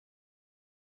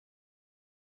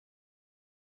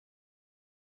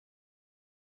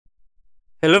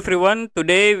Hello everyone,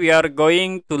 today we are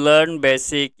going to learn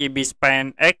basic Ibis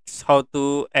Paint X, how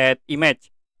to add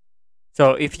image.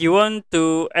 So if you want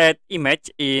to add image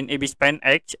in Ibis Paint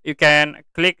X, you can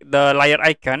click the layer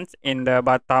icons in the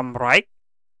bottom right,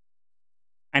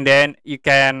 and then you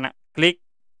can click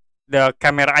the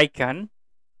camera icon.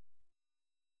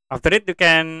 After it, you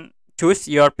can choose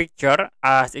your picture.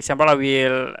 As example, I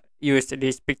will use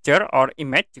this picture or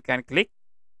image. You can click,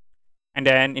 and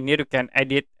then in here you can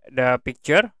edit the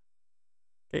picture.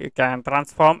 Okay, you can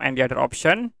transform and the other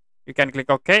option. You can click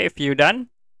OK if you done.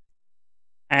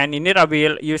 And in here I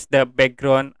will use the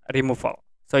background removal.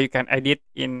 So you can edit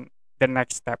in the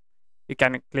next step. You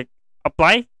can click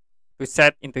apply to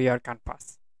set into your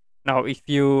canvas. Now if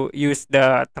you use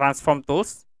the transform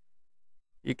tools,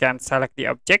 you can select the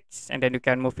objects and then you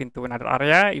can move into another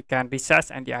area. You can resize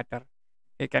and the other.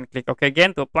 You can click OK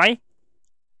again to apply.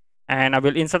 And I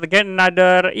will insert again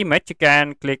another image. You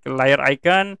can click layer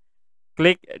icon,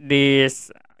 click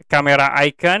this camera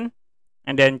icon,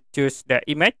 and then choose the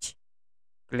image.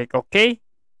 Click OK,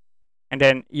 and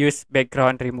then use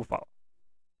background removal.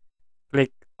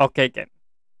 Click OK again.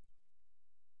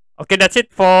 Okay, that's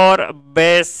it for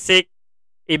basic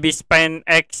Ibis Paint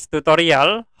X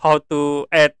tutorial, how to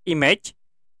add image.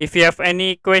 If you have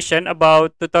any question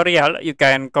about tutorial, you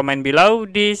can comment below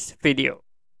this video.